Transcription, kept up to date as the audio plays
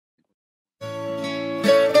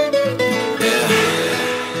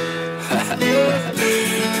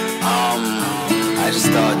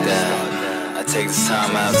take this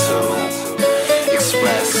time out to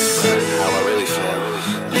express how I really feel.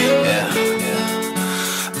 Yeah.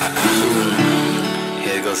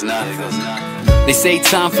 Here it goes now. They say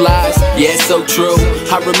time flies, yeah, it's so true.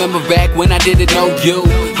 I remember back when I didn't know you.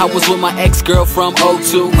 I was with my ex-girl from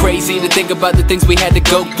 '02. Crazy to think about the things we had to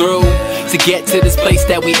go through to get to this place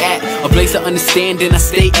that we at. A place of understanding, I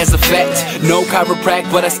state as a fact. No chiropract,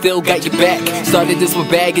 but I still got your back. Started this with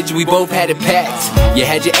baggage, we both had it packed. You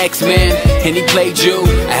had your ex-man, and he played you.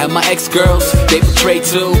 I had my ex-girls, they betrayed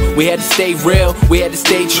too. We had to stay real, we had to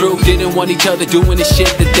stay true. Didn't want each other doing the shit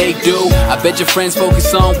that they do. I bet your friends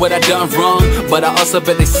focus on what I done wrong, but I also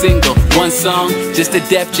bet they single. One song, just a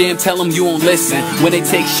Def Jam, tell them you won't listen. When they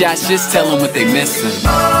take shots, just tell them what they missing.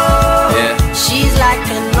 Yeah. She's like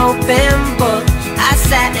an open book. I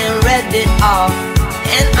sat and read it all,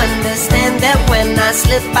 and understand that when I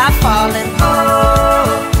slip I fall. And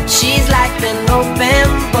oh, she's like an open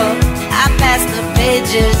book. I pass the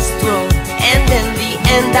pages through, and in the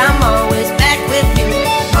end I'm always back with you.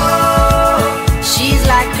 Oh, she's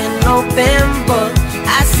like an open book.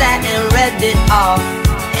 I sat and read it all,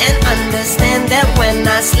 and understand that when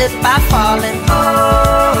I slip I fall. And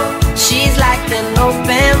oh, she's like an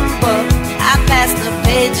open book. I pass the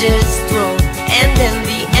pages through, and in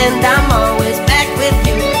the end I'm always back with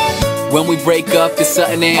you. When we break up, it's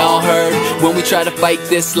something they all heard. When we try to fight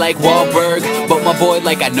this like Wahlberg, but my boy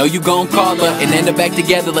like I know you gon' call her, and end up back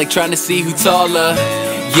together like trying to see who taller.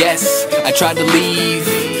 Yes, I tried to leave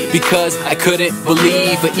because I couldn't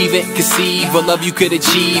believe or even conceive a love you could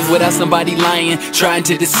achieve without somebody lying, trying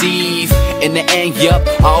to deceive. In the end, yup,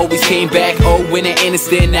 I always came back. Oh, when it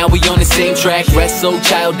understand, now we on the same track. Rest so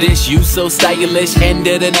childish, you so stylish. End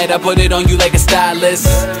of the night, I put it on you like a stylist.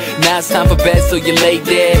 Now it's time for bed, so you lay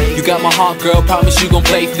there. You got my heart, girl, promise you gon'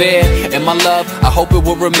 play fair. And my love, I hope it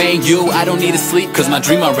will remain you. I don't need to sleep, cause my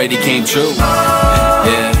dream already came true.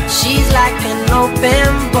 Yeah. She's like an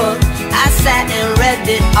open book. I sat and read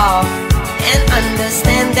it all, and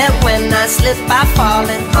understand that when I slip I fall.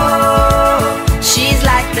 And oh, she's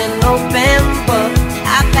like an open book.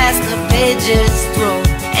 I pass the pages through,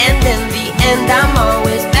 and in the end I'm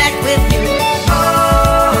always back with you.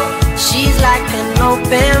 Oh, she's like an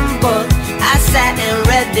open book. I sat and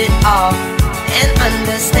read it all, and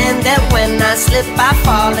understand that when I slip I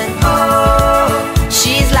fall. And oh,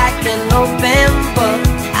 she's like an open book.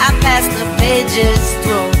 I pass the pages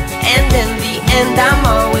through, and in the end I'm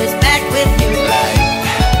always back with you. Like,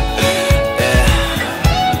 yeah.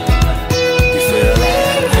 You feel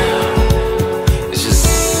that? It's just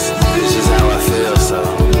how I feel, so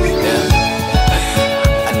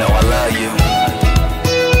yeah. I know I love you.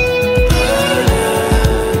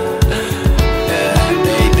 Yeah,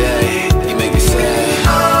 every day you make me sad. Oh,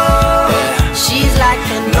 yeah. she's like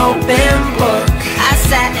an open book. I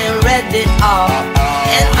sat and read it all,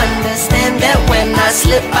 and understand that when I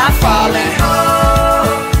slip I fall. And oh,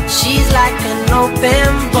 she's like an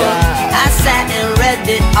open book. I sat and read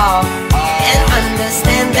it all, and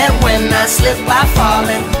understand that when I slip I fall.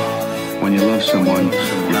 And when you love someone,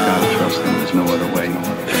 you've got to trust them. There's no other way.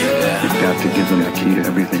 You've got to give them the key to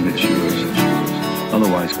everything that's yours.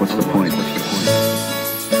 Otherwise, what's the point?